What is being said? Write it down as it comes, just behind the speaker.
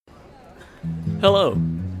Hello,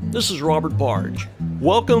 this is Robert Barge.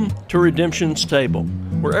 Welcome to Redemption's Table,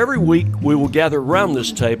 where every week we will gather around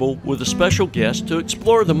this table with a special guest to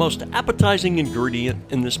explore the most appetizing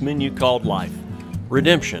ingredient in this menu called life,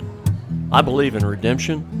 redemption. I believe in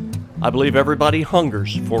redemption. I believe everybody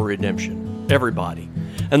hungers for redemption. Everybody.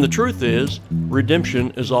 And the truth is,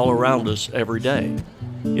 redemption is all around us every day.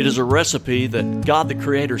 It is a recipe that God the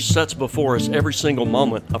Creator sets before us every single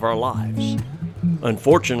moment of our lives.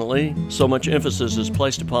 Unfortunately, so much emphasis is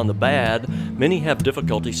placed upon the bad, many have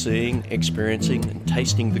difficulty seeing, experiencing, and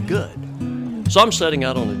tasting the good. So I'm setting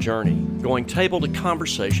out on a journey, going table to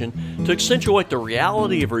conversation to accentuate the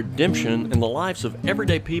reality of redemption in the lives of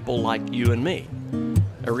everyday people like you and me.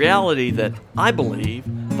 A reality that I believe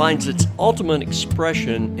finds its ultimate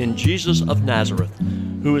expression in Jesus of Nazareth,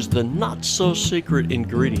 who is the not-so-secret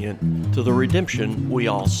ingredient to the redemption we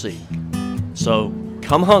all seek. So,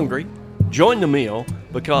 come hungry, join the meal,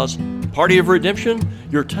 because party of redemption,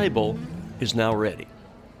 your table is now ready.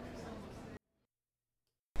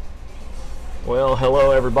 Well,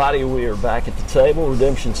 hello everybody. We are back at the table,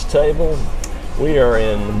 Redemption's Table. We are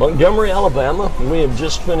in Montgomery, Alabama. We have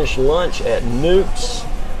just finished lunch at Newt's,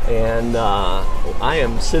 and I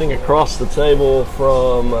am sitting across the table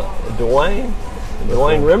from Dwayne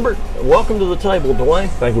Rembert. Welcome to the table, Dwayne.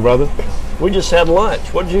 Thank you, brother. We just had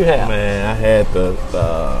lunch. What did you have? Man, I had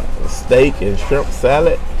the steak and shrimp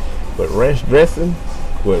salad with ranch dressing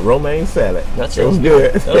with romaine salad. It was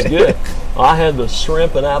good. That was good. I had the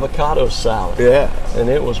shrimp and avocado salad. Yeah. And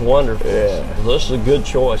it was wonderful. Yeah. This is a good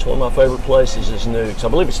choice. One of my favorite places is Newk's. I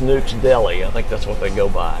believe it's Newk's Deli. I think that's what they go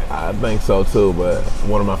by. I think so too, but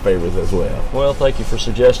one of my favorites as well. Well, thank you for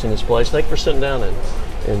suggesting this place. Thank you for sitting down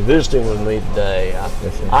and visiting with me today.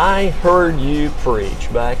 I heard you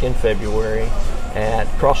preach back in February at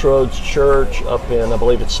Crossroads Church up in, I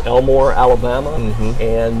believe it's Elmore, Alabama. Mm-hmm.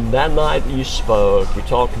 And that night you spoke. You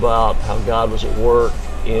talked about how God was at work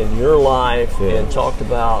in your life, and talked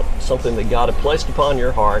about something that God had placed upon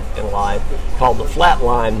your heart and life called the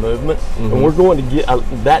Flatline movement. Mm-hmm. And we're going to get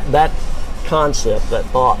that concept, that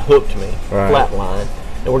thought hooked me, right. Flatline.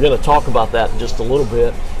 And we're going to talk about that in just a little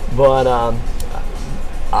bit. But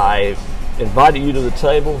I invited you to the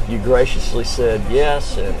table. You graciously said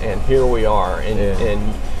yes, and here we are.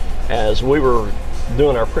 And as we were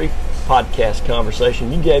doing our pre-podcast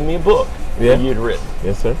conversation, you gave me a book that you'd written.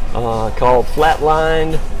 Yes, sir. Called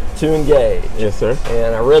Flatlined to Engage. Yes, sir.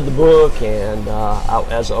 And I read the book, and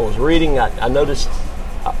as I was reading, I noticed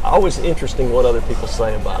always interesting what other people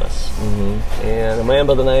say about us. Mm-hmm. And a man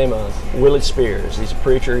by the name of Willie Spears, he's a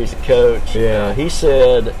preacher, he's a coach. Yeah. He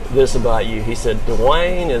said this about you. He said,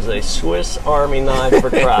 Dwayne is a Swiss Army knife for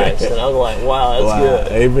Christ. And I was like, wow, that's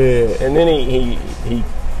good. Amen. And then he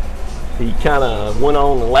kind of went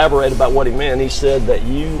on and elaborated about what he meant. He said that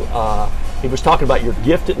he was talking about your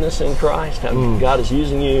giftedness in Christ, how God is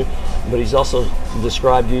using you, but he's also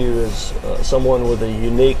described you as someone with a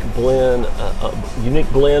unique blend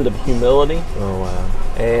of humility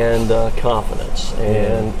and confidence.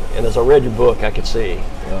 And as I read your book, I could see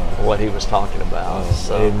what he was talking about.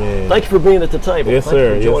 So, amen. Thank you for being at the table. Yes,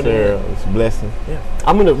 sir. Yes, sir. It's a blessing.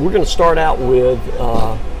 Yeah. We're going to start out with.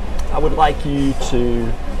 I would like you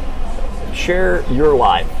to share your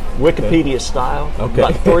life, Wikipedia style,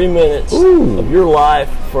 about 3 minutes of your life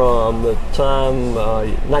from the time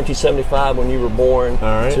 1975 when you were born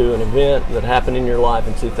to an event that happened in your life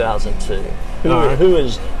in 2002. Who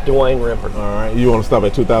is Dwayne Rembert? All right, you want to stop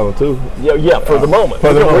at 2002? Yeah, for the moment.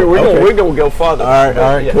 We're going to go farther. All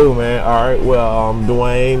right, cool, man. All right, well,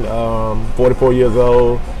 Dwayne, 44 years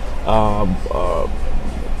old,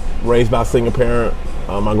 raised by a single parent.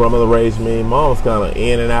 My grandmother raised me. Mom was kind of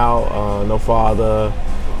in and out, no father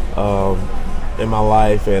in my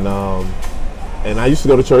life, and I used to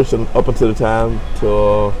go to church up until the time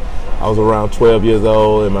till I was around 12 years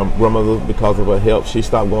old. And my grandmother, because of her health, she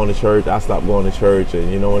stopped going to church. I stopped going to church,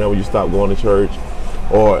 and whenever you stop going to church,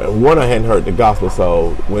 or I hadn't heard the gospel, so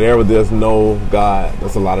whenever there's no God,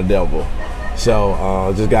 there's a lot of devil.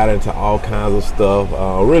 So just got into all kinds of stuff.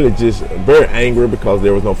 Really, just very angry because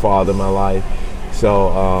there was no father in my life.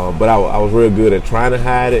 So, but I was real good at trying to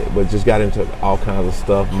hide it, but just got into all kinds of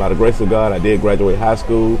stuff. And by the grace of God, I did graduate high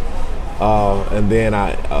school, and then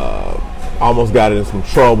I almost got into some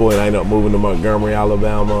trouble, and I ended up moving to Montgomery,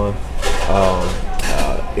 Alabama.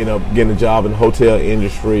 Ended up getting a job in the hotel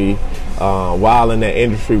industry. While in that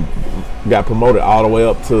industry, got promoted all the way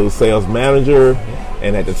up to sales manager.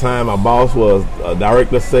 And at the time, my boss was a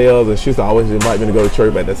director of sales, and she used to always invite me to go to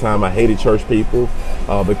church. But at the time, I hated church people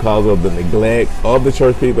because of the neglect of the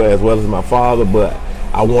church people, as well as my father. But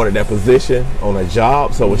I wanted that position on a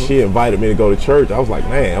job, so when she invited me to go to church, I was like,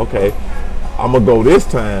 man, okay. I'm gonna go this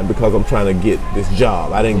time because I'm trying to get this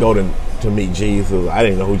job. I didn't go to meet Jesus. I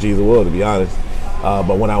didn't know who Jesus was, to be honest.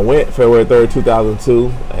 But when I went, February 3rd,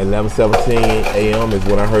 2002, at 11:17 a.m. is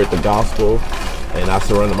when I heard the gospel, and I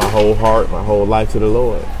surrendered my whole heart, my whole life to the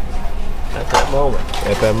Lord. At that moment.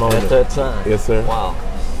 At that moment. At that time. Yes, sir. Wow.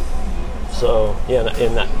 So, yeah,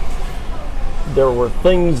 and there were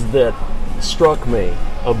things that struck me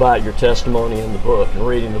about your testimony in the book and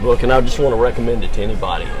reading the book, and I just want to recommend it to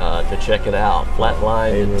anybody to check it out.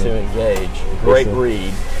 Flatline to Engage. Great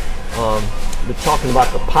read. But talking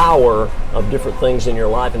about the power of different things in your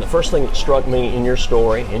life, and the first thing that struck me in your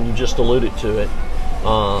story, and you just alluded to it,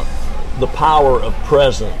 the power of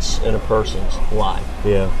presence in a person's life.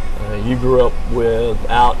 Yeah. You grew up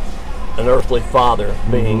without an earthly father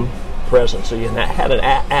being present, so you had an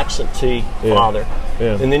absentee father.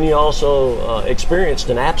 Yeah. And then you also experienced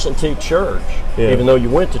an absentee church, even though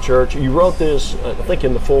you went to church. You wrote this, I think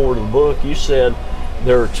in the foreword of the book, you said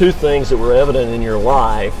there are two things that were evident in your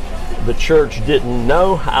life. The church didn't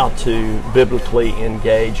know how to biblically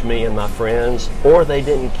engage me and my friends, or they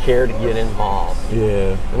didn't care to get involved.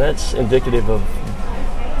 Yeah. And that's indicative of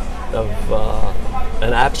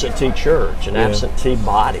an absentee church, an absentee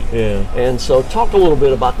body. Yeah. And so talk a little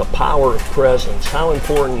bit about the power of presence. How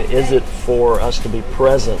important is it for us to be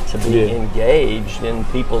present, to be engaged in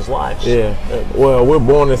people's lives? Yeah. Well, we're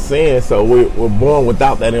born in sin, so we're born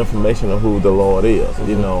without that information of who the Lord is,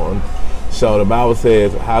 you know. And so the Bible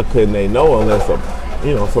says, how couldn't they know unless,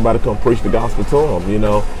 somebody come preach the gospel to them, you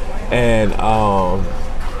know. And,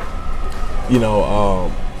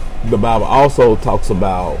 the Bible also talks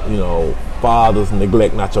about, fathers,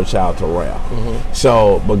 neglect not your child to wrath.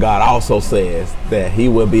 So, but God also says that he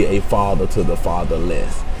will be a father to the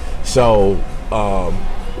fatherless. So,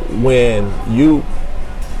 when you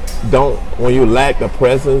lack the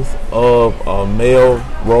presence of a male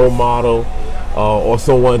role model, or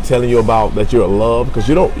someone telling you about that you're loved, because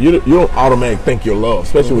you don't automatically think you're loved,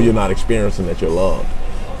 especially when you're not experiencing that you're loved.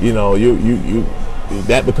 You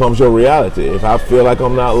that becomes your reality. If I feel like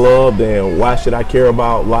I'm not loved, then why should I care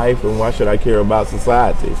about life and why should I care about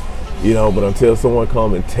society? But until someone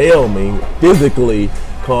come and tell me, physically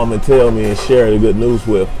come and tell me and share the good news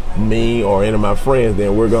with me or any of my friends,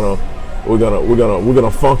 then we're gonna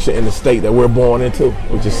function in the state that we're born into,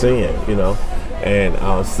 which is sin.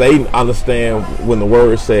 And Satan understands when the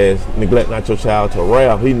word says, neglect not your child to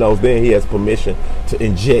wrath, he knows then he has permission to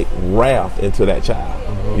inject wrath into that child.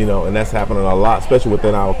 And that's happening a lot, especially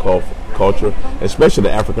within our culture, especially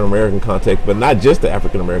the African American context, but not just the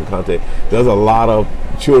African American context. There's a lot of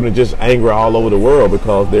children just angry all over the world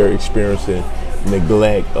because they're experiencing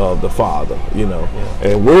neglect of the father,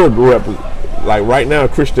 And we're like right now,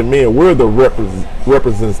 Christian men, we're the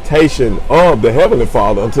representation of the Heavenly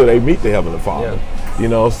Father until they meet the Heavenly Father.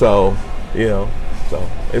 So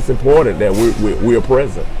it's important that we are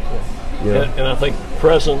present. And I think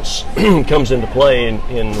presence comes into play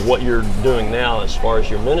in what you're doing now as far as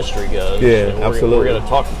your ministry goes. Yeah, absolutely. We're going to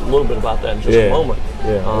talk a little bit about that in just a moment.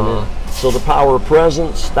 So the power of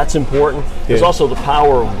presence, that's important. There's also the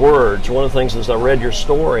power of words. One of the things as I read your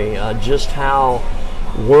story, just how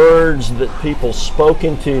words that people spoke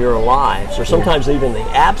into your lives, or sometimes even the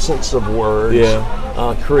absence of words,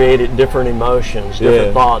 created different emotions,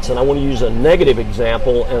 different thoughts. And I want to use a negative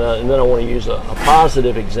example, and then I want to use a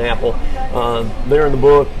positive example. There in the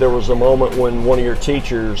book, there was a moment when one of your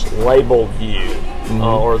teachers labeled you,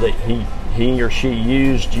 or that he or she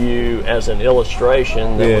used you as an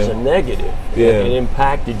illustration that was a negative. It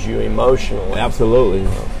impacted you emotionally. Absolutely.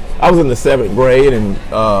 I was in the 7th grade, and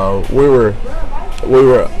we were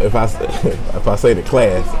if I say the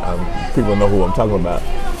class, people know who I'm talking about.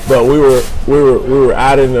 But we were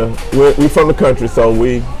out in we're from the country, so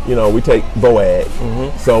we take BOAG.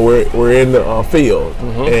 So we're in the field,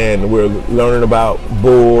 and we're learning about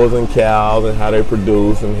bulls and cows and how they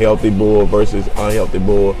produce, and healthy bull versus unhealthy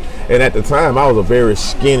bull. And at the time, I was a very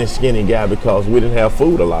skinny guy because we didn't have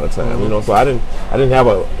food a lot of times, So I didn't have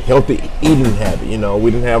a healthy eating habit,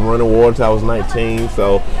 We didn't have running water until I was 19,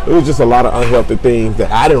 so it was just a lot of unhealthy things that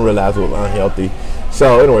I didn't realize was unhealthy.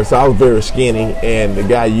 So anyway, I was very skinny, and the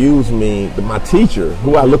guy used me, my teacher,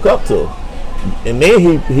 who I look up to, and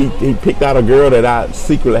then he picked out a girl that I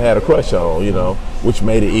secretly had a crush on, which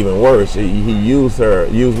made it even worse. He used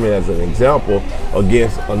me as an example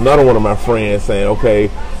against another one of my friends, saying, okay,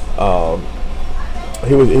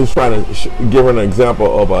 he was trying to give her an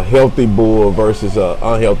example of a healthy bull versus an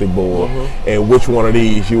unhealthy bull, and which one of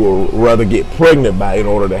these you would rather get pregnant by in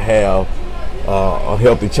order to have a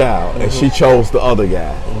healthy child. And she chose the other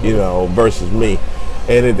guy, versus me.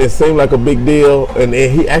 And it seemed like a big deal. And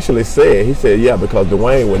he actually said, yeah, because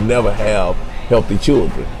Dwayne would never have healthy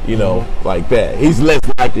children, you know, like that. He's less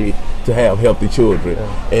likely to have healthy children.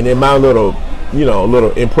 And in my little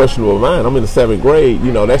impressionable mind, I'm in the 7th grade,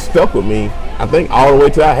 you know, that stuck with me, I think, all the way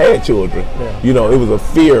till I had children. You know, it was a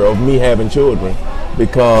fear of me having children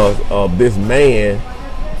because of this man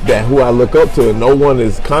that who I look up to, and no one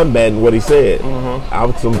is combating what he said. I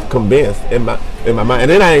was convinced in my mind, and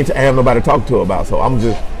then I have nobody to talk to about, so I'm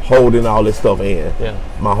just holding all this stuff in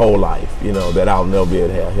my whole life, you know, that I'll never be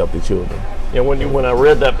able to have healthy children. Yeah, when I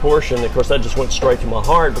read that portion, of course, that just went straight to my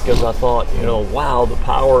heart because I thought, you know, wow, the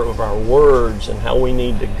power of our words and how we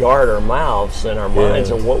need to guard our mouths and our minds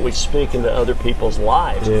and what we speak into other people's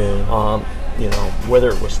lives. You know, whether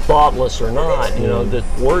it was thoughtless or not, you know, that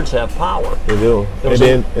words have power. They do.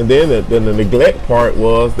 And then the neglect part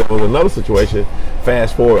was, there was another situation.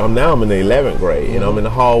 Fast forward, I'm in the 11th grade, and I'm in the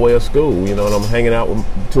hallway of school, you know, and I'm hanging out with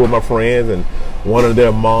 2 of my friends, and one of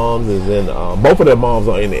their moms is in, both of their moms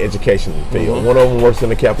are in the education field. One of them works in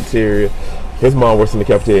the cafeteria, his mom works in the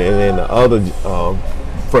cafeteria, and then the other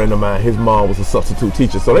friend of mine, his mom was a substitute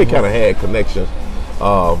teacher, so they kind of had connections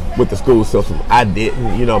with the school system. I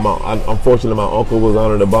didn't, you know. Unfortunately, my uncle was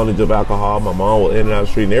under the bondage of alcohol. My mom was in and out of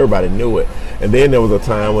the street, and everybody knew it. And then there was a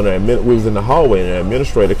time when we was in the hallway, and the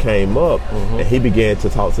administrator came up, and he began to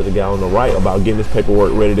talk to the guy on the right about getting his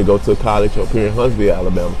paperwork ready to go to college up here in Huntsville,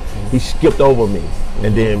 Alabama. He skipped over me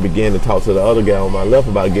and then began to talk to the other guy on my left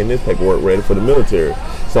about getting his paperwork ready for the military.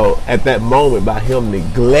 So at that moment, by him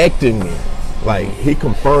neglecting me, like, he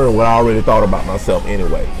confirmed what I already thought about myself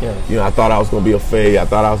anyway. You know, I thought I was going to be a failure. I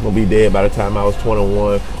thought I was going to be dead by the time I was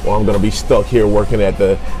 21, or I'm going to be stuck here working at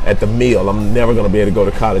the mill. I'm never going to be able to go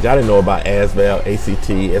to college. I didn't know about ASVAB,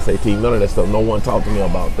 ACT, SAT, none of that stuff. No one talked to me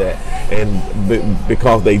about that. And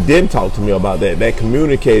because they didn't talk to me about that, that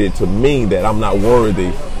communicated to me that I'm not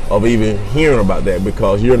worthy of even hearing about that,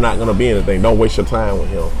 because you're not going to be anything. Don't waste your time with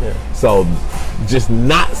him. So just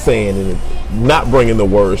not saying anything, not bringing the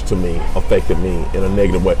words to me, affected me in a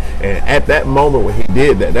negative way. And at that moment when he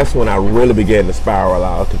did that, that's when I really began to spiral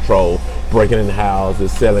out of control, breaking in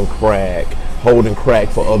houses, selling crack, holding crack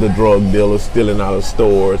for other drug dealers, stealing out of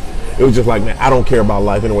stores. It was just like, man, I don't care about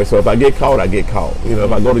life anyway. So if I get caught, I get caught. You know,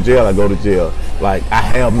 if I go to jail, I go to jail. Like, I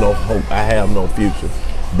have no hope. I have no future,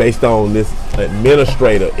 based on this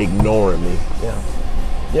administrator ignoring me.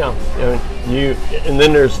 And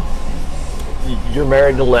then you're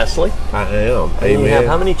married to Leslie. I am. And Amen. you have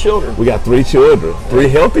how many children? We got 3 children, 3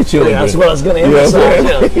 healthy children. That's what I was going to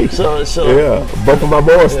emphasize. So both of my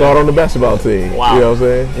boys start on the basketball team. Wow. You know what I'm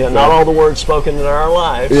saying? Yeah, not all the words spoken in our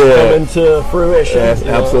lives come into fruition. Yes,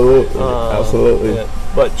 absolutely. Absolutely.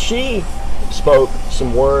 But she spoke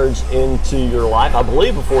some words into your life, I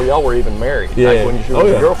believe, before y'all were even married. Back when you were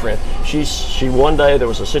your girlfriend. She one day, there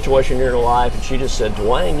was a situation in your life, and she just said,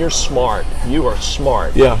 "Dwayne, you're smart. You are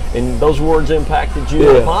smart." And those words impacted you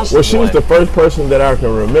in a positive Well, she way. was the first person that I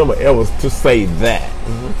can remember ever to say that,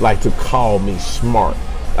 like, to call me smart.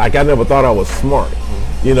 Like, I never thought I was smart,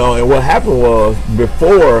 you know. And what happened was,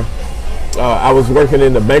 before I was working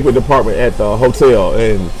in the banquet department at the hotel,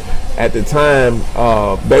 and at the time,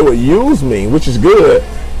 they would use me, which is good,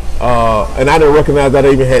 and I didn't recognize that I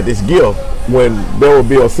even had this gift. When there would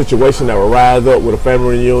be a situation that would rise up with a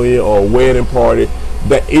family reunion or a wedding party,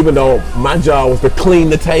 that even though my job was to clean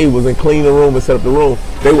the tables and clean the room and set up the room,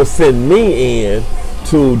 they would send me in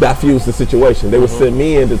to diffuse the situation. They would send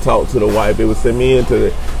me in to talk to the wife. They would send me in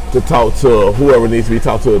to talk to whoever needs to be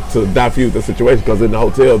talked to diffuse the situation, because in the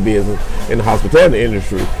hotel business, in the hospitality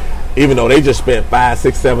industry, even though they just spent $5,000,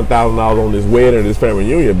 $6,000, $7,000 on this wedding or this family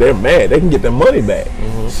reunion, they're mad. They can get their money back.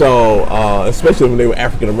 So, especially when they were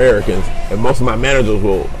African Americans, and most of my managers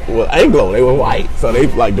were Anglo, they were white. So they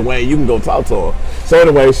like, "Dwayne, you can go talk to them." So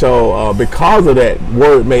anyway, because of that,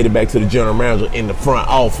 word made it back to the general manager in the front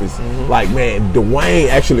office. Like, man, Dwayne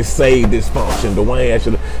actually saved this function.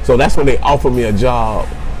 So that's when they offered me a job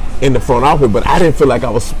in the front office, but I didn't feel like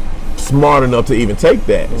I was smart enough to even take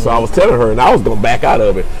that. So I was telling her, and I was going to back out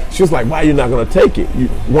of it. She was like, "Why are you not going to take it?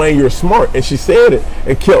 Wayne, you're smart." And she said it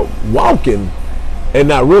and kept walking, and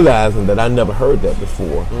not realizing that I never heard that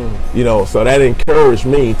before. You know, so that encouraged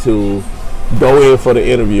me to go in for the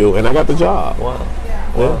interview, and I got the job.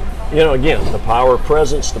 Wow. You know, again, the power of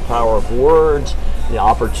presence, the power of words, the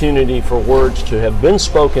opportunity for words to have been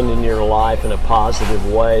spoken in your life in a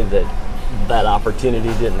positive way, that opportunity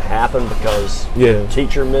didn't happen because Yeah. the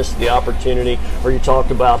teacher missed the opportunity, or you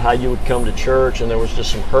talked about how you would come to church and there was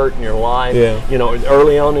just some hurt in your life, Yeah. you know,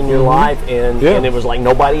 early on in your life, and Yeah. and it was like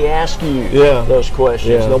nobody asked you Yeah. those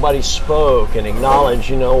questions. Yeah. Nobody spoke and acknowledged,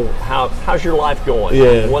 you know, how's your life going?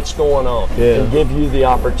 Yeah. What's going on? Yeah. And give you the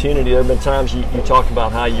opportunity. There have been times you talked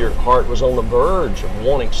about how your heart was on the verge of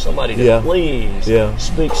wanting somebody to Yeah. please Yeah.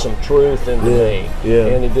 speak some truth into Yeah. me, Yeah.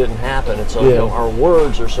 and it didn't happen. And so, Yeah. you know, our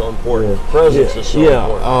words are so important. Presence is so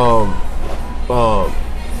important.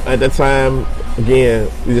 At that time, again,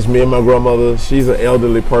 just me and my grandmother. She's an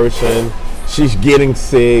elderly person. She's getting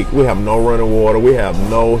sick. We have no running water. We have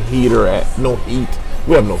no no heat.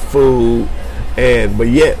 We have no food. But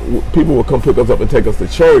yet people will come pick us up and take us to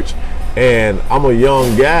church. And I'm a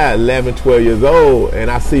young guy, 11, 12 years old,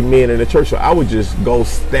 and I see men in the church, so I would just go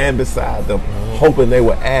stand beside them, hoping they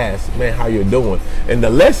would ask, man, how you doing? And the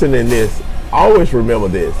lesson in this, always remember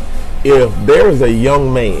this: if there is a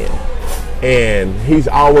young man and he's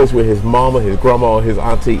always with his mama, his grandma, his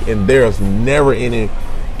auntie, and there's never any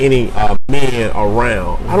men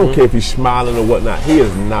around, I don't care if he's smiling or whatnot, he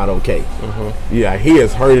is not okay. Yeah, he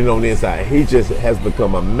is hurting on the inside. He just has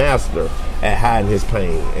become a master at hiding his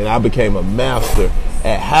pain, and I became a master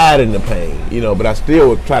at hiding the pain, you know, but I still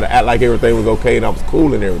would try to act like everything was okay and I was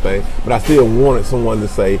cool and everything, but I still wanted someone to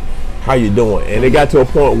say, how you doing? And it got to a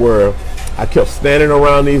point where I kept standing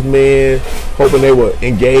around these men, hoping they would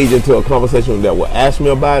engage into a conversation that would ask me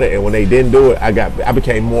about it. And when they didn't do it, I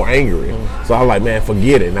became more angry. So I was like, man,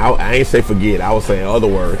 forget it. And I ain't say forget. I was saying other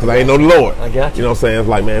words because I ain't know the Lord. I got you. You know what I'm saying? It's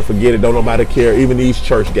like, man, forget it. Don't nobody care. Even these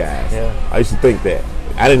church guys. Yeah. I used to think that.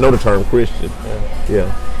 I didn't know the term Christian.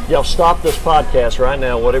 Yeah. Y'all stop this podcast right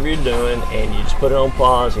now, whatever you're doing, and you just put it on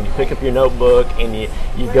pause, and you pick up your notebook, and you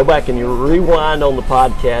go back and you rewind on the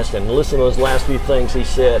podcast and listen to those last few things he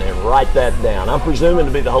said and write that down. I'm presuming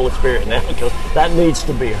to be the Holy Spirit now, because that needs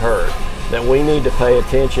to be heard, that we need to pay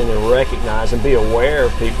attention and recognize and be aware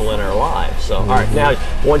of people in our lives. So, all right, now,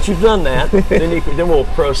 once you've done that, then we'll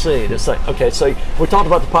proceed. It's like, okay, so we talked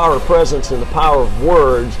about the power of presence and the power of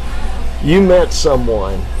words. You met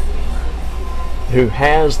someone who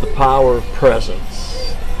has the power of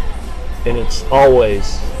presence, and it's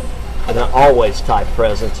always an always type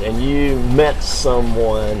presence, and you met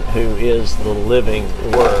someone who is the living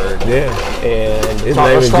Word. Yeah. And His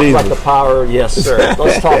let's name talk is about Jesus. the power. Yes, sir.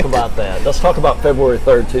 Let's talk about that. Let's talk about February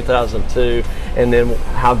 3rd, 2002, and then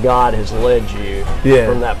how God has led you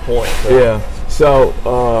from that point. Yeah. So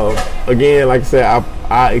again, like I said,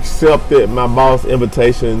 I accepted my boss'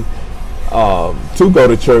 invitation to go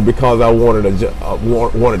to church because I wanted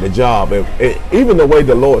a job, and even the way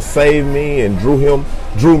the Lord saved me and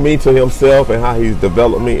drew me to Himself, and how He's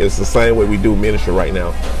developed me is the same way we do ministry right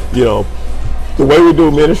now. You know, the way we do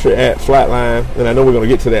ministry at Flatline, and I know we're going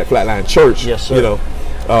to get to that Flatline Church. Yes, sir. You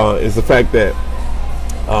know, is the fact that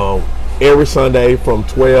every Sunday from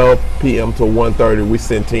 12 p.m. to 1:30, we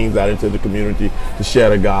send teams out into the community to share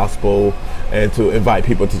the gospel and to invite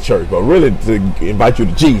people to church, but really to invite you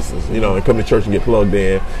to Jesus, you know, and come to church and get plugged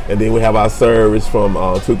in. And then we have our service from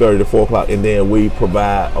 2:30 to 4 o'clock, and then we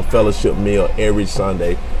provide a fellowship meal every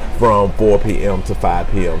Sunday from 4 p.m. to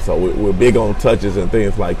 5 p.m. So we're big on touches and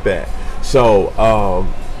things like that. So,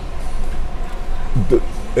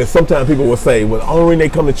 and sometimes people will say, well, the only reason they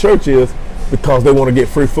come to church is because they want to get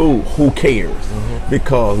free food. Who cares?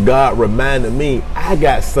 Because God reminded me I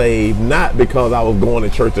got saved not because I was going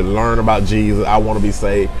to church to learn about Jesus. I want to be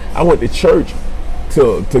saved. I went to church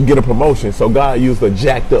to get a promotion. So God used a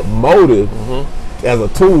jacked up motive as a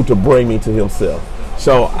tool to bring me to Himself.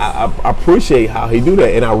 So I appreciate how He do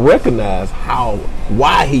that, and I recognize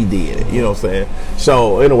why He did it. You know what I'm saying?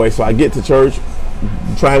 So anyway, so I get to church,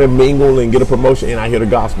 trying to mingle and get a promotion, and I hear the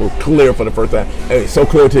gospel clear for the first time. And it's so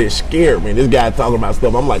clear to it scared me. This guy talking about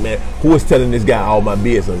stuff. I'm like, man, who is telling this guy all my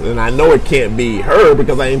business? And I know it can't be her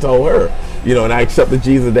because I ain't told her. You know, and I accepted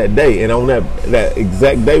Jesus that day. And on that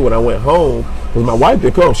exact day when I went home, because my wife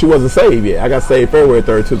didn't come, she wasn't saved yet. I got saved February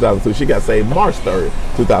 3rd, 2002. She got saved March 3rd,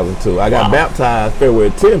 2002. I got baptized February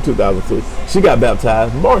 10th, 2002. She got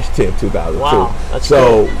baptized March 10th, 2002. Wow, that's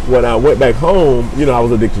so when I went back home, you know, I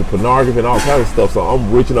was addicted to pornography and all kinds of stuff. So I'm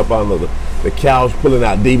reaching up under the couch, pulling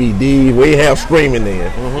out DVDs. We didn't have streaming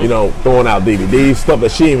then. You know, throwing out DVDs, stuff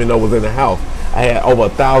that she didn't even know was in the house. I had over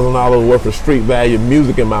 $1,000 worth of street value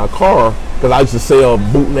music in my car because I used to sell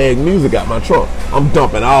bootleg music out my trunk. I'm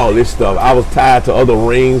dumping all this stuff. I was tied to other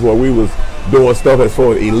rings where we was doing stuff that's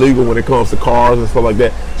sort of illegal when it comes to cars and stuff like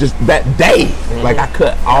that. Just that day, like I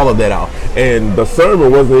cut all of that off. And the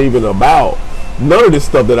sermon wasn't even about none of this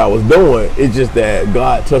stuff that I was doing. It's just that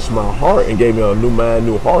God touched my heart and gave me a new mind,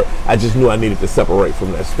 new heart. I just knew I needed to separate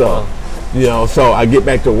from that stuff. You know, so I get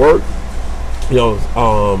back to work, you know,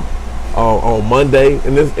 on Monday,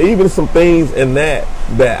 and there's even some things in that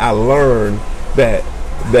I learned that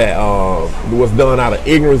was done out of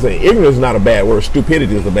ignorance. And ignorance is not a bad word.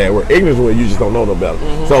 Stupidity is a bad word. Ignorance is where you just don't know no better.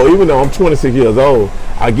 So even though I'm 26 years old,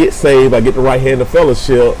 I get saved, I get the right hand of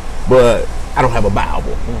fellowship, but I don't have a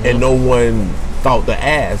Bible, and no one thought to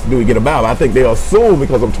ask, do we get a Bible? I think they assume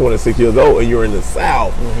because I'm 26 years old and you're in the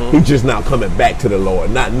South, he's just now coming back to the Lord,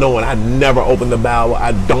 not knowing I never opened the Bible,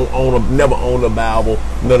 I never owned a Bible,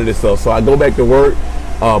 none of this stuff. So I go back to work,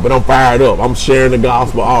 but I'm fired up. I'm sharing the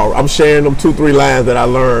gospel. I'm sharing them 2-3 lines that I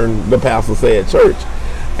learned the pastor said at church.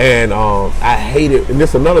 And I hated, and this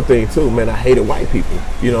is another thing too, man, I hated white people,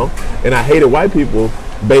 you know, and I hated white people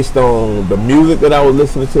based on the music that I was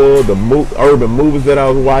listening to, the urban movies that I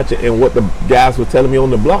was watching, and what the guys were telling me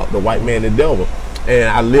on the block, the white man, the devil. And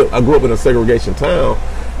I grew up in a segregation town,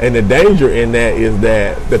 and the danger in that is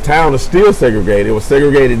that the town is still segregated. It was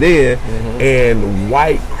segregated then, and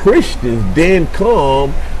white Christians then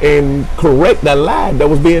come and correct that lie that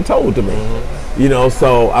was being told to me. You know,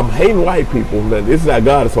 so I'm hating white people. This is how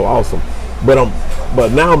God is so awesome.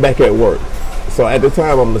 But now I'm back at work. So at the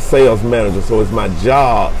time, I'm the sales manager, so it's my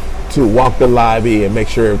job to walk the lobby and make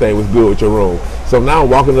sure everything was good with your room. So now I'm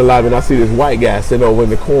walking the lobby and I see this white guy sitting over in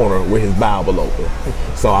the corner with his Bible open.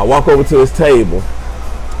 So I walk over to his table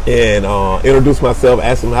and introduce myself,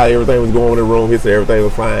 ask him how everything was going in the room. He said everything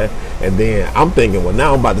was fine. And then I'm thinking, well,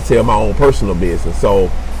 now I'm about to tell my own personal business. So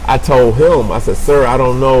I told him, I said, sir, I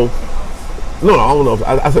don't know. No, I don't know.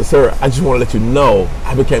 I said, sir, I just want to let you know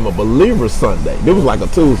I became a believer Sunday. It was like a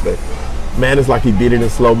Tuesday. Man, it's like he did it in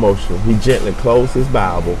slow motion. He gently closed his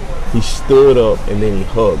Bible. He stood up and then he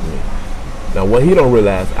hugged me. Now, what he don't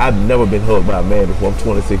realize, I've never been hugged by a man before. I'm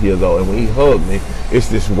 26 years old. And when he hugged me, it's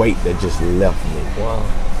this weight that just left me. Wow.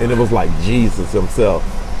 And it was like Jesus himself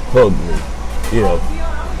hugged me, you know.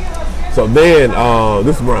 So then,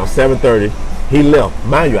 this is around 7:30. He left.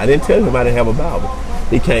 Mind you, I didn't tell him I didn't have a Bible.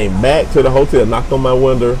 He came back to the hotel, knocked on my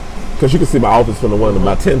window, because you can see my office from the window,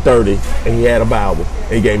 about 10:30, and he had a Bible.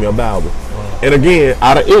 And he gave me a Bible. Wow. And again,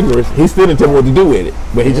 out of ignorance, he still didn't tell me what to do with it.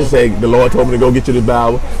 But he just said, the Lord told me to go get you the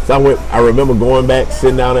Bible. So I remember going back,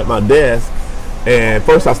 sitting down at my desk, and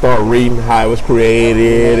first I started reading how it was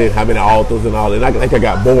created and how many authors and all that. And I think I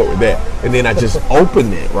got bored with that. And then I just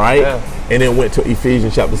opened it, right? Yeah. And then went to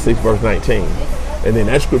Ephesians chapter 6, verse 19. And then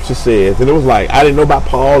that scripture says, and it was like, I didn't know about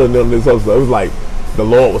Paul and none of this other stuff. It was like, the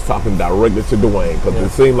Lord was talking directly to Dwayne, because it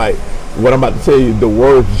seemed like what I'm about to tell you, the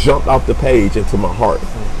words jumped off the page into my heart.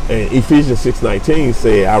 And Ephesians 6:19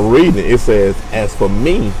 said, I read it, it says, as for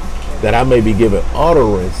me, that I may be given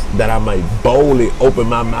utterance, that I may boldly open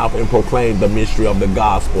my mouth and proclaim the mystery of the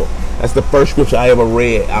gospel. That's the first scripture I ever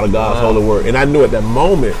read out of God's holy word. And I knew at that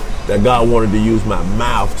moment that God wanted to use my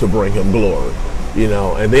mouth to bring him glory. You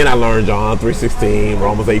know, and then I learned John 3:16,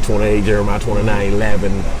 Romans 8:28, Jeremiah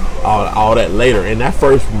 29:11, all that later. And that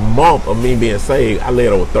first month of me being saved, I led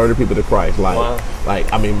over 30 people to Christ.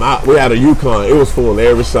 Like I mean, we had a Yukon. It was full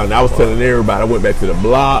every Sunday. I was telling everybody. I went back to the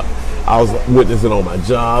block. I was witnessing on my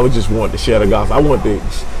job. I just wanted to share the gospel. I wanted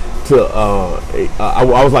I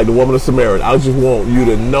was like the woman of Samaria. I just want you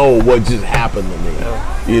to know what just happened to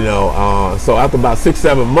me. You know, so after about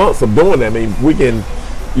 6-7 months of doing that, I mean, we can.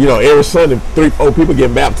 You know, every Sunday, 3-4 people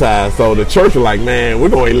get baptized. So the church was like, man, we're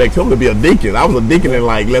going to elect him to be a deacon. I was a deacon in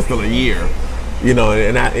like less than a year. You know,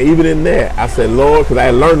 and even in that, I said, Lord, because I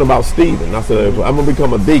had learned about Stephen. I said, if I'm going to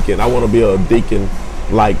become a deacon, I want to be a deacon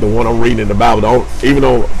like the one I'm reading in the Bible. Even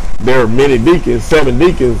though there are many deacons, 7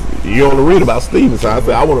 deacons, you only read about Stephen. So I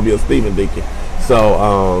said, I want to be a Stephen deacon.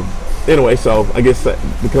 So anyway, so I guess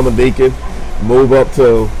become a deacon, move up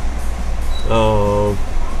to...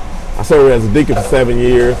 I served as a deacon for 7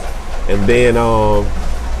 years, and then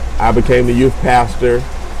I became the youth pastor,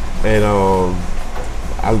 and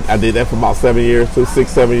I did that for about 7 years,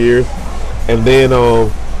 6-7 years, and then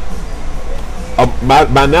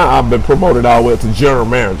by now I've been promoted all the way up to general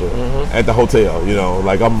manager at the hotel. You know,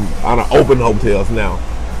 like I'm on open hotels now,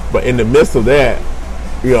 but in the midst of that,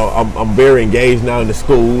 you know, I'm very engaged now in the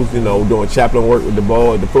schools. You know, doing chaplain work with the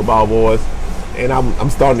boys, the football boys. And I'm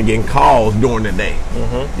starting to get calls during the day,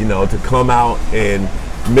 you know, to come out and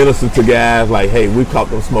minister to guys like, hey, we caught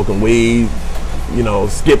them smoking weed, you know,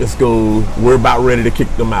 skipping school. We're about ready to kick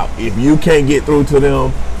them out. If you can't get through to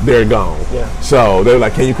them, they're gone. Yeah. So they're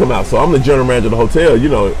like, can you come out? So I'm the general manager of the hotel. You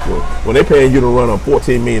know, when they're paying you to run a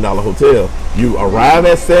 $14 million hotel, you arrive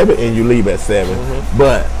at 7 and you leave at 7.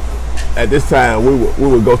 But at this time, we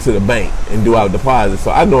would go to the bank and do our deposits.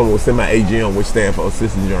 So I normally would send my AGM, which stands for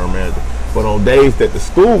assistant general manager. But on days that the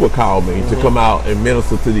school would call me to come out and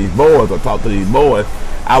minister to these boys or talk to these boys,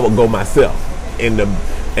 I would go myself. And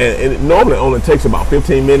it normally only takes about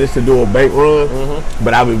 15 minutes to do a bank run,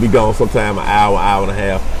 but I would be gone sometime an hour, hour and a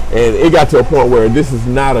half. And it got to a point where this is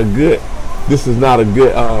not a good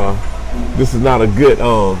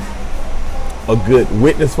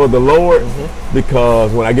witness for the Lord,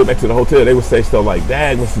 because when I get back to the hotel, they would say stuff like,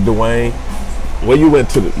 "Dad, Mr. Dwayne, well, you went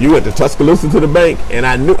to Tuscaloosa to the bank," and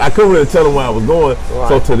I couldn't really tell them where I was going. Right.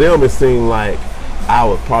 So to them, it seemed like I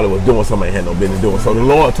was doing something I had no business doing. So the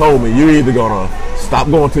Lord told me, "You're either gonna stop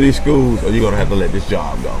going to these schools, or you're gonna have to let this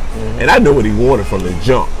job go." And I knew what He wanted from the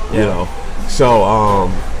jump, you know. So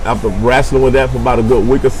after wrestling with that for about a good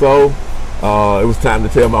week or so, it was time to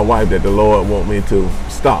tell my wife that the Lord want me to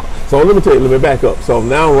stop. So let me back up. So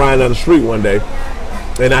now I'm riding down the street one day,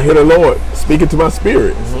 and I hear the Lord speaking to my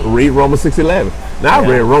spirit. Read Romans 6:11. Now I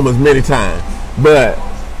read Romans many times, but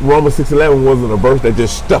Romans 6:11 wasn't a verse that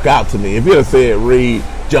just stuck out to me. If you had said read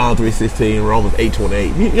John 3:16, Romans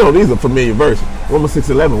 8:28, you know, these are familiar verses. Romans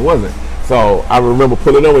 6:11 wasn't. So I remember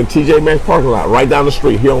pulling over in TJ Maxx parking lot right down the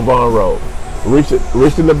street here on Vaughn Road.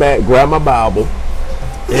 Reached in the back, grabbed my Bible,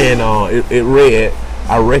 and it read,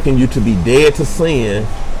 "I reckon you to be dead to sin,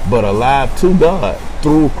 but alive to God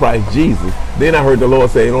through Christ Jesus." Then I heard the Lord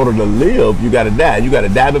say, in order to live, you got to die. You got to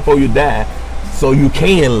die before you die, so you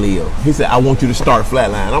can live. He said, "I want you to start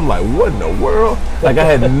Flatline." I'm like, what in the world? Like, I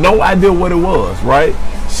had no idea what it was, right?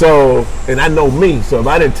 So, and I know me, so if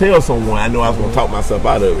I didn't tell someone, I know I was going to talk myself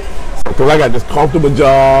out of it. Because I got this comfortable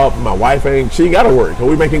job. My wife she ain't got to work, because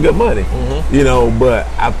we making good money, you know, but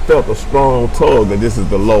I felt a strong tug that this is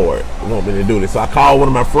the Lord want me to do this. So I called one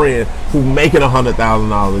of my friends who making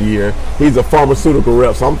 $100,000 a year. He's a pharmaceutical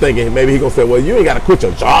rep, so I'm thinking maybe he's going to say, "Well, you ain't got to quit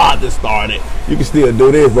your job to start it. You can still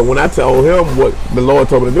do this." But when I told him what the Lord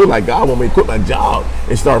told me to do, like, God want me to quit my job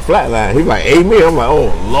and start Flatline, he's like, "Amen." I'm like,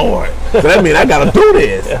 "Oh, Lord." So that means I got to do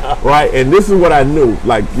this, right? And this is what I knew.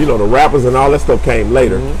 Like, you know, the rappers and all that stuff came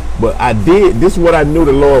later. But this is what I knew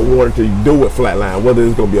the Lord wanted to do with Flatline, whether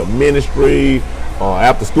it's going to be a ministry or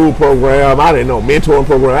after school program. I didn't know, mentoring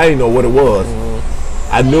program. I didn't know what it was.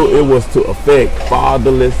 I knew it was to affect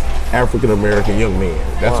fatherless African-American young men.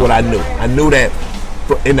 That's what I knew. I knew that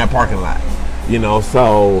in that parking lot, you know.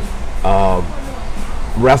 So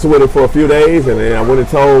wrestled with it for a few days, and then I went and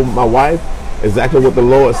told my wife exactly what the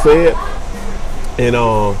Lord said. And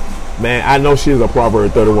man, I know she's a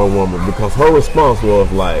Proverbs 31 woman, because her response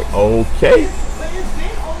was like, "Okay."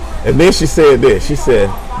 And then she said this. She said,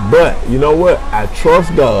 "But you know what? I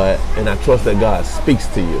trust God, and I trust that God speaks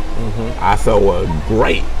to you." I said, "Well,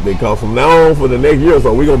 great, because from now on for the next year or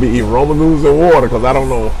so, we're going to be eating Roman noodles and water, because I don't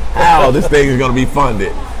know how this thing is going to be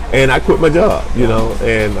funded." And I quit my job, you know.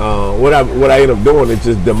 And what I ended up doing is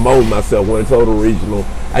just demote myself. When I told the regional,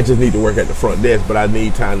 I just need to work at the front desk, but I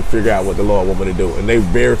need time to figure out what the Lord want me to do. And they're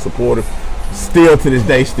very supportive. Still to this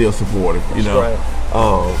day, still supportive, you know. Right.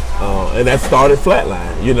 And that started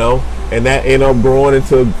Flatline, you know. And that ended up growing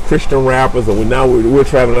into Christian rappers. And we're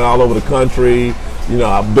traveling all over the country. You know,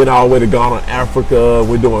 I've been all the way to Ghana, Africa.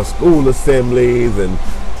 We're doing school assemblies and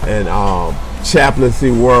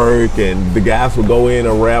chaplaincy work, and the guys would go in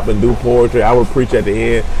and rap and do poetry. I would preach at the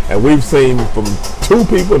end, and we've seen from 2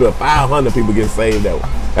 people to 500 people get saved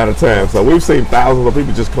at a time. So we've seen thousands of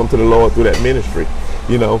people just come to the Lord through that ministry,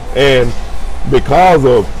 you know. And because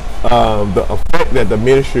of the effect that the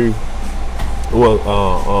ministry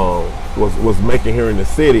was making here in the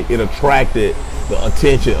city, it attracted the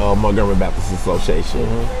attention of Montgomery Baptist Association,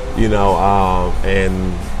 you know,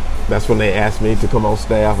 and that's when they asked me to come on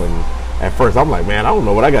staff. And at first I'm like, man, I don't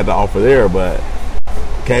know what I got to offer there, but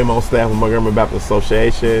came on staff with Montgomery Baptist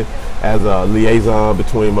Association as a liaison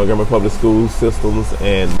between Montgomery Public School systems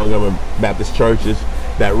and Montgomery Baptist churches.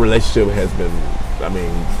 That relationship has been, I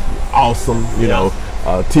mean, awesome, you know,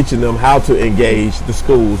 teaching them how to engage the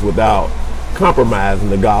schools without compromising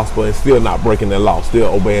the gospel and still not breaking the law,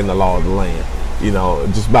 still obeying the law of the land. You know,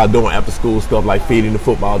 just by doing after school stuff like feeding the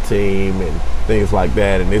football team and things like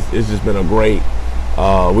that. And it's just been a great,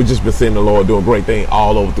 we've just been seeing the Lord do a great thing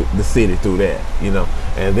all over the city through that, you know.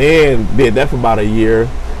 And then did that for about a year,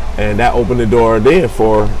 and that opened the door then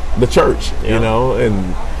for the church, you know.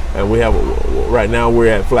 And we have, right now we're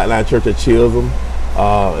at Flatline Church at Chisholm,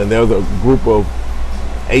 and there's a group of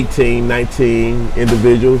 18, 19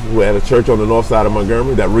 individuals who had a church on the north side of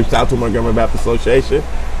Montgomery that reached out to Montgomery Baptist Association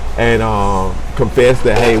and confessed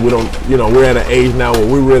that, hey, we don't, you know, we're at an age now where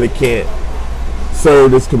we really can't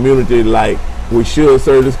serve this community like we should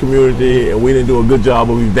serve this community, and we didn't do a good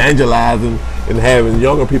job of evangelizing and having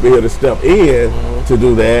younger people here to step in to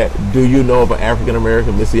do that. Do you know of an African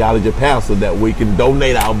American missiology pastor that we can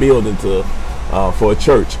donate our building to for a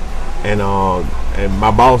church? And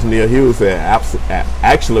my boss Neil Hughes said,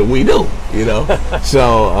 actually we do, you know.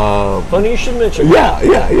 So funny you should mention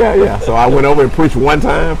yeah. So I went over and preached one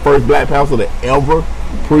time, first black pastor to ever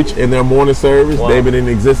preach in their morning service. Wow. They've been in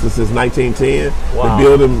existence since 1910. Wow. The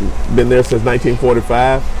building been there since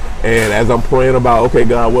 1945. And as I'm praying about, okay,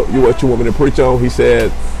 God, what you want me to preach on? He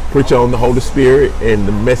said, preach on the Holy Spirit. And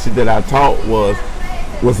the message that I taught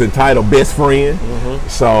was entitled Best Friend.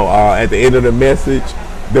 So at the end of the message,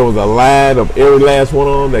 there was a line of every last one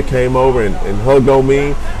of them that came over and hugged on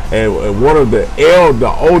me. And one of the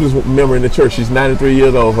oldest member in the church, she's 93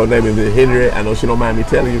 years old. Her name is Henriette. I know she don't mind me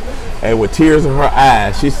telling you. And with tears in her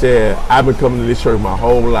eyes, she said, I've been coming to this church my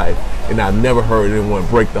whole life, and I've never heard anyone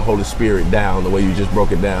break the Holy Spirit down the way you just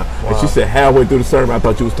broke it down. Wow. And she said, halfway through the sermon, I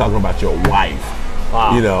thought you was talking about your wife.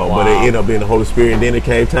 Wow. You know, but it ended up being the Holy Spirit. And then it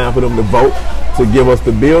came time for them to vote to give us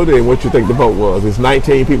the building. And what you think the vote was? It's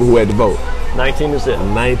 19 people who had to vote. 19 to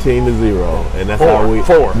 0. 19 to 0. And that's how we...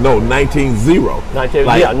 Four. No, 19-0. 19,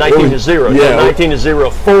 like, yeah, 19 to 0. Yeah, 19 to 0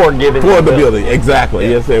 for giving for the building. Exactly.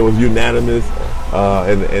 Yeah. Yes, it was unanimous.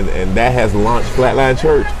 And that has launched Flatline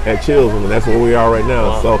Church at Chisholm, and that's where we are right now.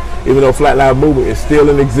 Wow. So even though Flatline Movement is still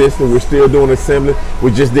in existence, we're still doing assembly.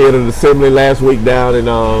 We just did an assembly last week down in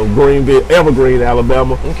Evergreen,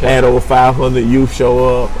 Alabama. Okay. Had over 500 youth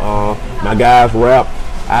show up. My guys rap.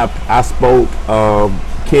 I spoke.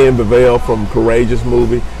 Ken Bevell from Courageous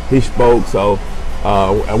movie, he spoke. So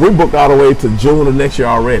and we booked all the way to June of next year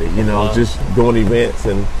already. You know, just doing events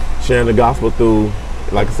and sharing the gospel through,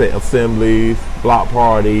 like I said, assemblies, block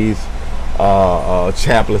parties,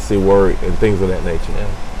 chaplaincy work, and things of that nature.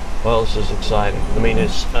 Yeah. Well, this is exciting. I mean,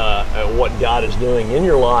 it's what God is doing in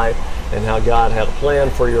your life, and how God had a plan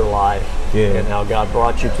for your life, and how God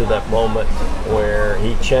brought you to that moment where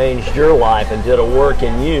He changed your life and did a work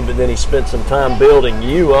in you, but then He spent some time building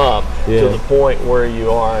you up to the point where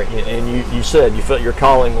you are. And you said you felt your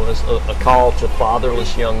calling was a call to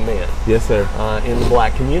fatherless young men. Yes, sir. In the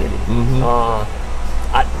black community.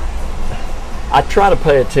 I try to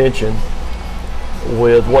pay attention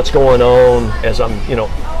with what's going on as I'm,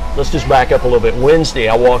 let's just back up a little bit. Wednesday,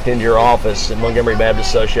 I walked into your office at Montgomery Baptist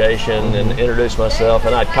Association and introduced myself,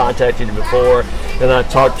 and I'd contacted you before, and I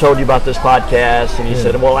told you about this podcast, and you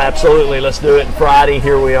said, well, absolutely, let's do it. And Friday,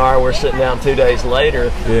 here we are. We're sitting down 2 days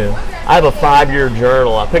later. Yeah. I have a 5-year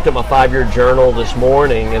journal. I picked up my 5-year journal this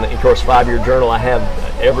morning, and of course, 5-year journal I have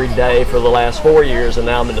every day for the last 4 years, and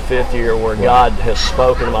now I'm in the 5th year where God has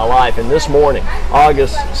spoken to my life. And this morning,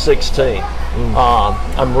 August 16th,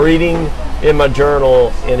 I'm reading in my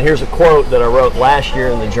journal, and here's a quote that I wrote last year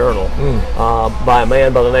in the journal by a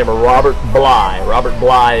man by the name of Robert Bly. Robert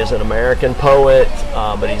Bly is an American poet,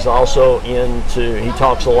 but he's also he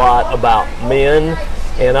talks a lot about men,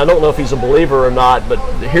 and I don't know if he's a believer or not, but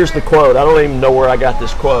here's the quote. I don't even know where I got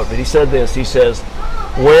this quote, but he said this. He says,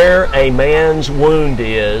 "Where a man's wound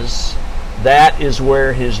is, that is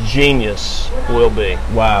where his genius will be."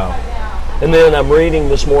 Wow. And then I'm reading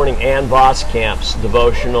this morning Ann Voskamp's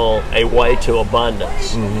devotional, A Way to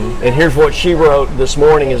Abundance. And here's what she wrote this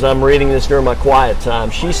morning as I'm reading this during my quiet time.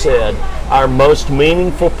 She said, "Our most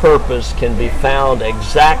meaningful purpose can be found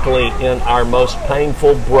exactly in our most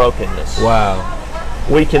painful brokenness." Wow.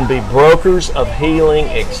 We can be brokers of healing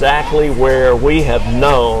exactly where we have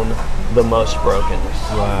known the most brokenness.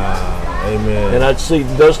 Wow. Amen. And I'd see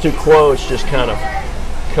those two quotes just kind of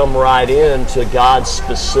come right into God's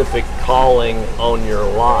specific calling on your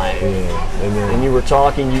life. Yeah. Amen. And you were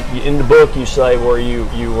talking in the book. You say where you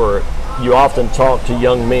often talk to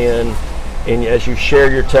young men, and as you share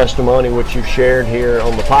your testimony, which you shared here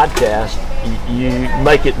on the podcast, you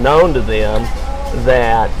make it known to them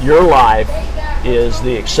that your life is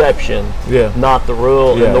the exception, not the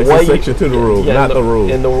rule. Yeah, and the it's way exception to the rule, not the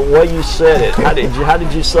rule. And the way you said it, how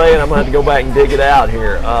did you say it? I'm going to have to go back and dig it out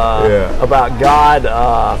here. About God,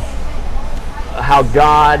 how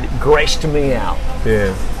God graced me out.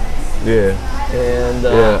 Yeah. And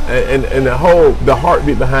and the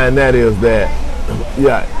heartbeat behind that is that,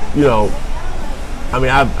 I mean,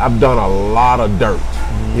 I've done a lot of dirt,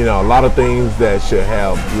 a lot of things that should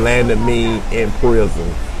have landed me in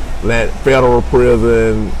prison. Federal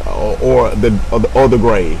prison or the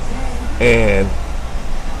grave, and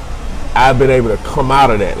I've been able to come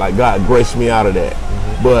out of that. Like God graced me out of that.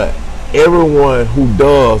 But everyone who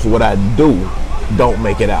does what I do don't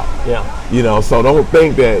make it out. So don't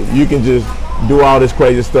think that you can just do all this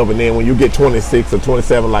crazy stuff and then when you get 26 or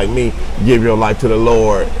 27 like me, give your life to the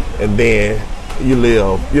Lord, and then you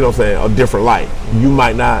live, a different life. You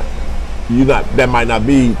might not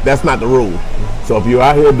that's not the rule. So if you're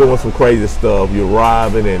out here doing some crazy stuff, you're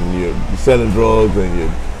robbing and you're selling drugs and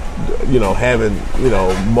you're having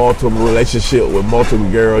multiple relationship with multiple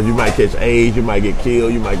girls, you might catch AIDS, you might get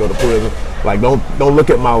killed, you might go to prison. Like don't look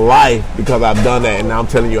at my life because I've done that and now I'm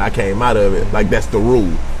telling you I came out of it. Like that's the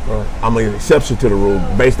rule. Right. I'm an exception to the rule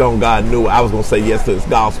based on God knew I was going to say yes to his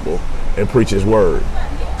gospel and preach his word.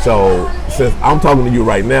 So since I'm talking to you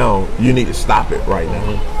right now, you need to stop it right now.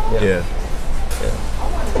 Mm-hmm. Yeah.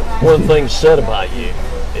 One of the things said about you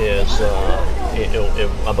is,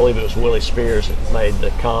 I believe it was Willie Spears that made the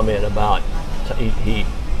comment about he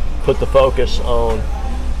put the focus on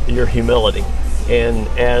your humility. And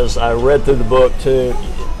as I read through the book too,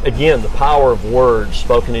 again, the power of words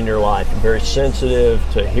spoken in your life. You're very sensitive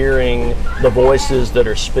to hearing the voices that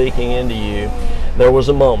are speaking into you. There was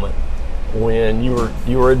a moment when you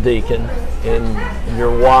were a deacon and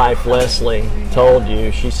your wife Leslie told you,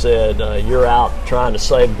 she said you're out trying to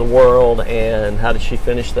save the world, and how did she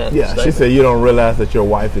finish that statement? She said you don't realize that your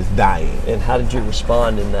wife is dying. And how did you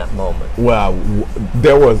respond in that moment? Well,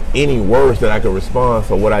 there was any words that I could respond,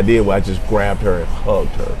 so what I did was I just grabbed her and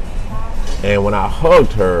hugged her. And when I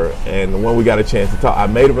hugged her and when we got a chance to talk, I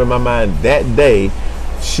made up in my mind that day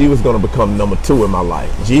she was going to become number 2 in my life.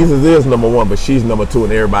 Jesus is number 1, but she's number 2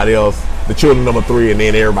 and everybody else, the children number 3 and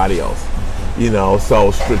then everybody else.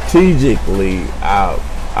 So strategically,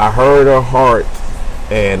 I heard her heart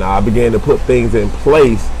and I began to put things in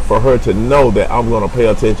place for her to know that I'm going to pay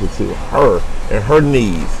attention to her and her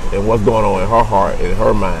needs and what's going on in her heart and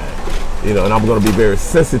her mind. And I'm going to be very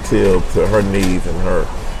sensitive to her needs and her,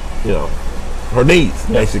 her needs,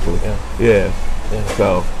 basically. Yeah.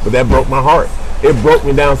 So, but that broke my heart. It broke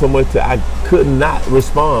me down so much that I could not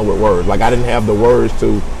respond with words. Like I didn't have the words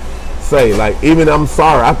to say. Like even I'm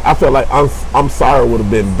sorry. I felt like I'm sorry would have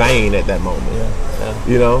been vain at that moment.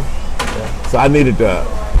 So I needed to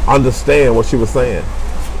understand what she was saying.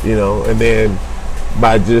 And then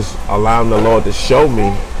by just allowing the Lord to show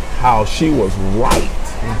me how she was right.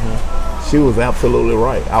 Mm-hmm. She was absolutely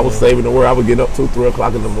right. I was saving the word. I would get up 2-3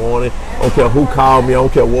 o'clock in the morning. I don't care who called me. I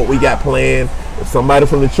don't care what we got planned. If somebody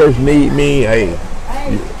from the church need me, hey,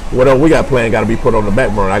 whatever we got planned got to be put on the back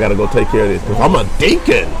burner. I got to go take care of this because I'm a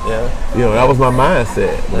deacon. That was my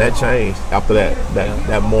mindset. That changed after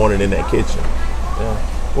that morning in that kitchen.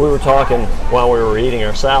 We were talking while we were eating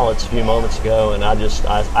our salads a few moments ago, and I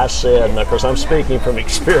said, and of course I'm speaking from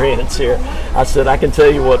experience here, I said I can tell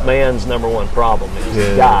you what man's number 1 problem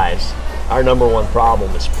is. Guys, our number 1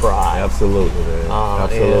 problem is pride. Absolutely, man.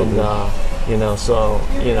 Absolutely.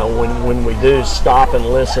 When we do stop and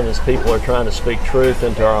listen as people are trying to speak truth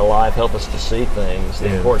into our life, help us to see things,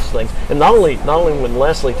 the important things. And not only when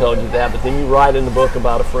Leslie told you that, but then you write in the book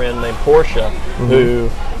about a friend named Portia who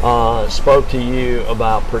spoke to you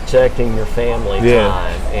about protecting your family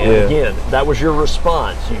time. And again, that was your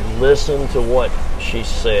response. You listened to what she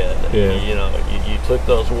said. You took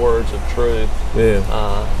those words of truth.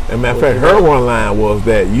 And matter of fact, her one line was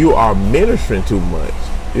that you are ministering too much.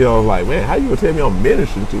 Like, man, how you gonna tell me I'm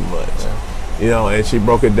ministering too much? And she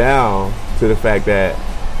broke it down to the fact that,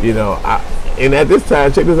 and at this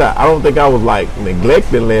time, check this out, I don't think I was like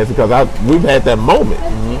neglecting Leslie because we've had that moment.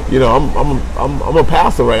 Mm-hmm. I'm a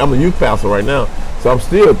pastor, right? I'm a youth pastor right now. So I'm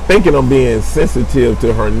still thinking I'm being sensitive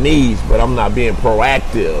to her needs, but I'm not being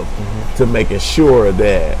proactive to making sure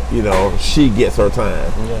that, she gets her time.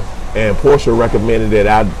 And Portia recommended that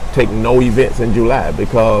I take no events in July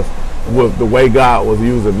because with the way God was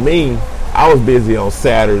using me, I was busy on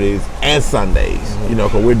Saturdays and Sundays,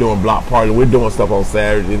 because we're doing block parties, we're doing stuff on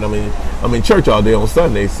Saturdays. I'm in church all day on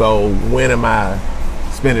Sunday, so when am I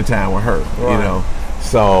spending time with her? Right.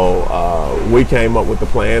 So we came up with the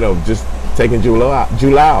plan of just taking July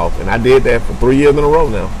off, and I did that for 3 years in a row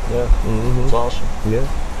now. It's awesome.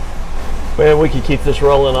 Man, we could keep this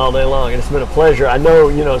rolling all day long, and it's been a pleasure. I know,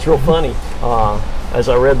 it's real funny. As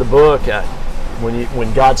I read the book,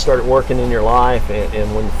 when God started working in your life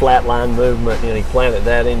and when the Flatline movement, He planted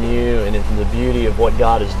that in you, and it's the beauty of what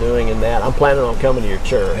God is doing in that. I'm planning on coming to your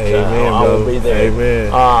church. Amen, I will be there. Amen.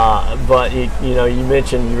 But you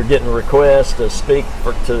mentioned you were getting requests to speak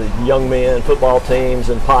to young men, football teams,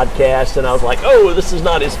 and podcasts, and I was like, oh, this is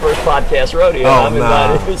not his first podcast rodeo. I'm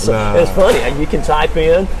invited. It's funny. You can type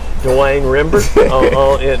in Dwayne Rimbert,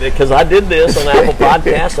 because I did this on Apple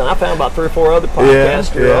Podcasts, and I found about 3 or 4 other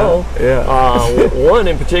podcasts one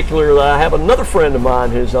in particular, I have another friend of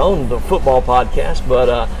mine who's on the football podcast,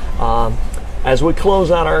 but as we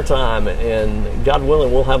close out our time, and God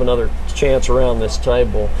willing, we'll have another chance around this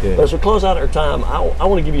table. Yeah. But as we close out our time, I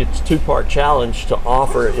want to give you a two-part challenge to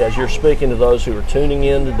offer as you're speaking to those who are tuning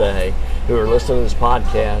in today, who are listening to this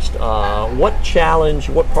podcast. What challenge,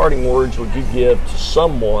 what parting words would you give to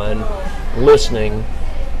someone listening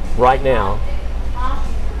right now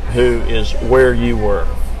who is where you were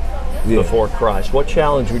before Christ? What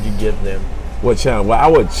challenge would you give them? What challenge? Well, I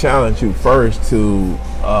would challenge you first to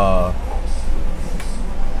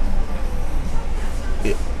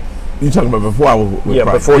you talking about before I was with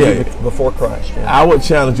Christ? Before Christ. Yeah. I would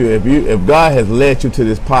challenge you, if God has led you to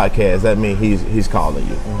this podcast, that means He's calling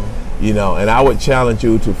you. Mm-hmm. You know, and I would challenge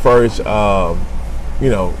you to first, get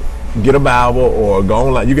a Bible or go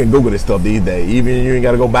online. You can Google this stuff these days. Even you ain't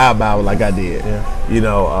got to go buy a Bible like I did. Yeah. You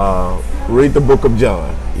know, read the Book of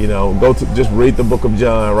John. You know, just read the Book of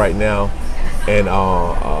John right now, and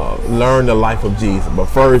learn the life of Jesus. But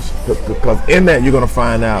first, because in that you're going to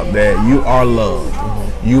find out that you are loved. Mm-hmm.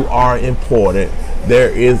 You are important.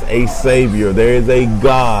 There is a Savior. There is a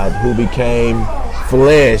God who became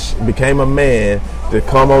flesh, became a man to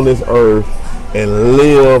come on this earth and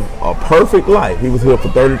live a perfect life. He was here for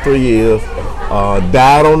 33 years,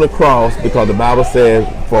 died on the cross because the Bible says,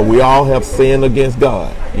 for we all have sinned against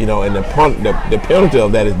God. You know, and the penalty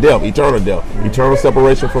of that is death, eternal death, eternal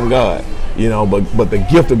separation from God. You know, but the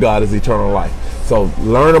gift of God is eternal life. So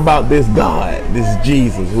learn about this God, this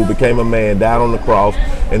Jesus who became a man, died on the cross,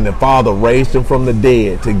 and the Father raised him from the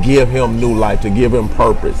dead to give him new life, to give him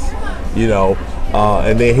purpose, you know.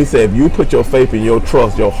 And then he said, if you put your faith and your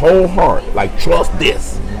trust, your whole heart, like trust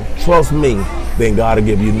this, trust me, then God will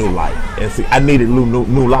give you new life. And see, I needed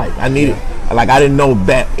new life. I needed, like I didn't know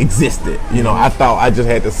that existed. You know, I thought I just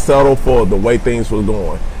had to settle for the way things were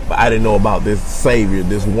going. But I didn't know about this Savior,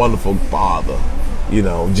 this wonderful Father, you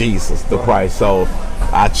know, Jesus, the Christ. So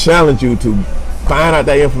I challenge you to find out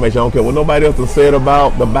that information. I don't care what nobody else has said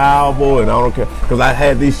about the Bible, and I don't care, because I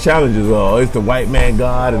had these challenges. It's the white man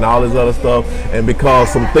God and all this other stuff. And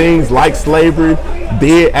because some things like slavery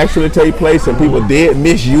did actually take place and people did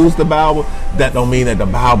misuse the Bible, that don't mean that the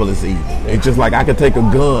Bible is evil. It's just like I could take a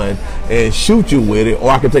gun and shoot you with it, or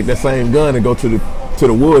I could take that same gun and go to the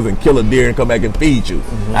woods and kill a deer and come back and feed you.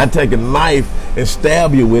 Mm-hmm. I'd take a knife and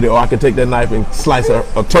stab you with it, or I could take that knife and slice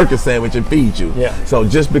a turkey sandwich and feed you. Yeah. So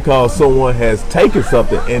just because someone has taken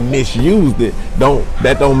something and misused it,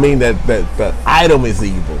 that don't mean that the item is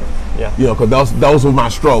evil. Yeah. You know, because those were my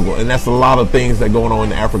struggle, and that's a lot of things that going on in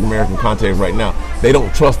the African American context right now. They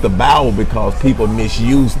don't trust the Bible because people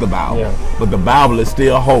misuse the Bible. Yeah. But the Bible is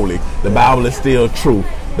still holy. The Bible is still true.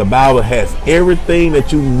 The Bible has everything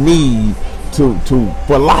that you need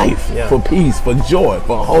for life, for peace, for joy,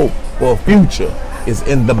 for hope, for a future. Is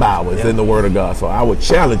in the Bible. It's in the Word of God. So I would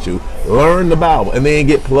challenge you, learn the Bible, and then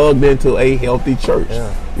get plugged into a healthy church.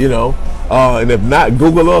 You know, and if not,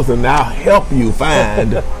 Google us, and I'll help you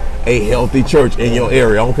find a healthy church in your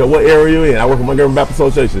area. I don't care what area you're in. I work with Montgomery Baptist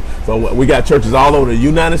Association. So we got churches all over the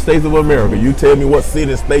United States of America. You tell me what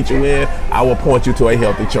city and state you're in, I will point you to a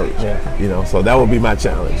healthy church. You know, so that would be my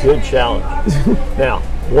challenge. Good challenge. Now,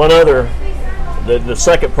 one other, the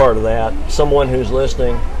second part of that, someone who's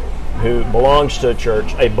listening who belongs to a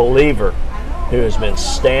church, a believer who has been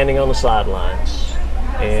standing on the sidelines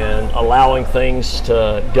and allowing things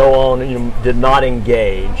to go on and did not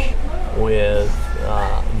engage with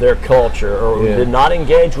their culture, or did not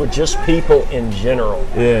engage with just people in general.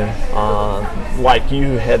 Like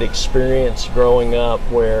you had experienced growing up,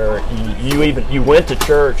 where you went to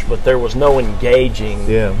church, but there was no engaging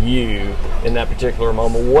you in that particular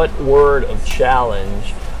moment. What word of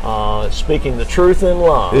challenge, speaking the truth in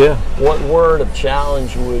love, what word of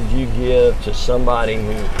challenge would you give to somebody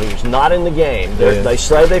who's not in the game? They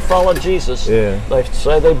say they follow Jesus, they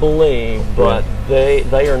say they believe, but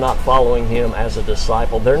they are not following him as a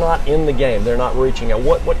disciple. They're not in the game. They're not reaching out.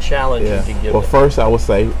 What challenge would you give them? First I would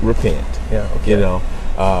say repent. You know,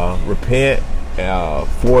 repent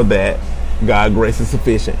for that. God's grace is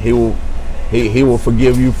sufficient. He will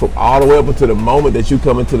forgive you from all the way up until the moment that you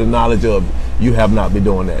come into the knowledge of you have not been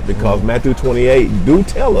doing that. Because Matthew 28 do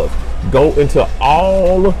tell us, go into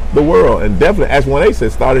all the world. And definitely, Acts 1:8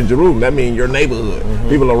 says, start in Jerusalem. That means your neighborhood,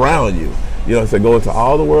 people around you. You know, it said go into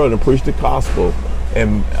all the world and preach the gospel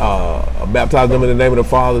and baptize them in the name of the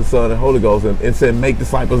Father, Son, and Holy Ghost. And said make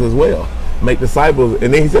disciples as well. Make disciples,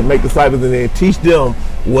 and then he said make disciples, and then teach them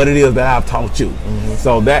what it is that I've taught you.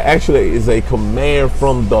 So that actually is a command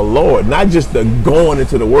from the Lord, not just the going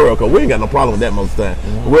into the world, because we ain't got no problem with that most of the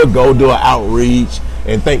time. We'll go do an outreach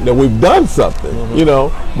and think that we've done something, you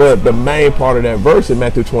know. But the main part of that verse in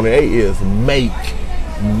Matthew 28 is make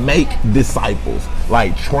disciples.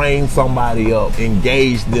 like train somebody up,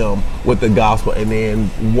 engage them with the gospel, and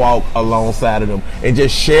then walk alongside of them and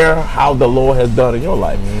just share how the Lord has done in your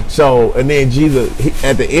life. So, and then Jesus,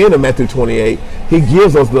 at the end of Matthew 28, he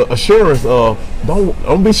gives us the assurance of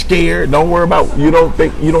don't be scared. Don't worry about, you don't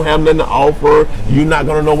think you don't have nothing to offer. You're not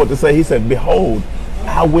going to know what to say. He said, behold,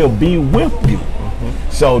 I will be with you.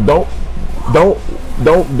 So don't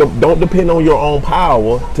depend on your own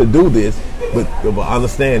power to do this, but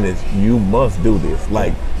understand this, you must do this.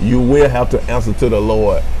 Like, you will have to answer to the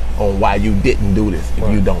Lord on why you didn't do this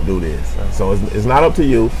if you don't do this. So it's not up to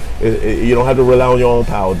you. You don't have to rely on your own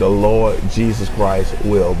power. The Lord Jesus Christ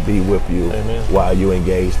will be with you while you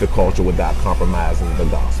engage the culture without compromising the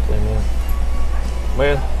gospel. Amen.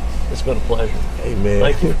 Man, it's been a pleasure. Amen.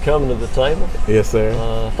 Thank you for coming to the table. Yes,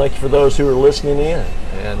 sir. Thank you for those who are listening in.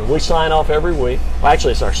 And we sign off every week. Well,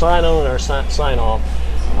 actually, it's our sign on and our sign off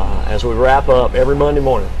as we wrap up every Monday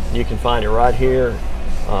morning. You can find it right here,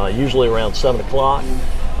 usually around 7 o'clock.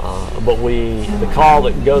 But the call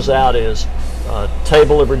that goes out is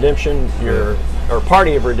Table of Redemption, or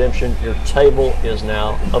Party of Redemption, your table is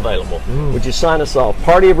now available. Would you sign us off?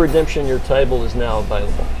 Party of Redemption, your table is now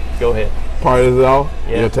available. Go ahead. Party is all.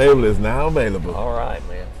 Yeah. Your table is now available. All right,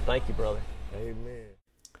 man. Thank you, brother. Amen.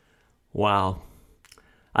 Wow.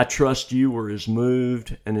 I trust you were as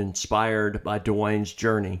moved and inspired by Dwayne's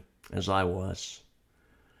journey as I was.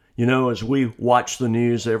 You know, as we watch the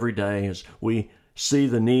news every day, as we see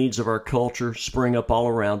the needs of our culture spring up all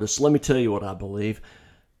around us, let me tell you what I believe.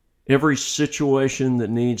 Every situation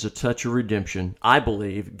that needs a touch of redemption, I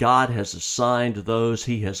believe God has assigned those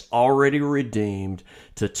He has already redeemed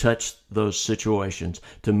to touch those situations,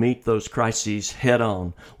 to meet those crises head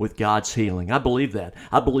on with God's healing. I believe that.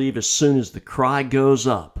 I believe as soon as the cry goes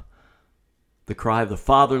up, the cry of the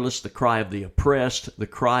fatherless, the cry of the oppressed, the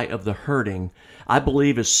cry of the hurting, I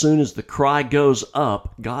believe as soon as the cry goes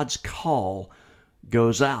up, God's call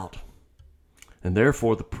goes out. And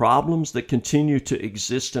therefore, the problems that continue to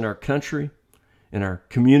exist in our country, in our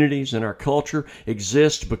communities, in our culture,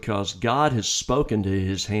 exist because God has spoken to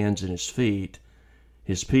His hands and His feet,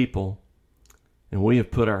 His people, and we have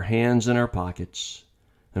put our hands in our pockets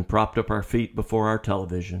and propped up our feet before our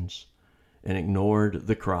televisions and ignored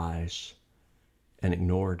the cries and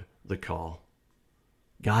ignored the call.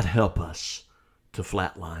 God help us to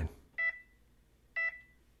flatline.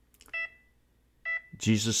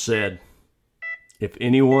 Jesus said, if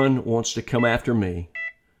anyone wants to come after me,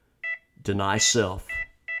 deny self,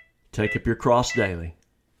 take up your cross daily,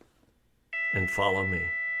 and follow me.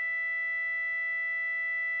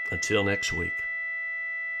 Until next week.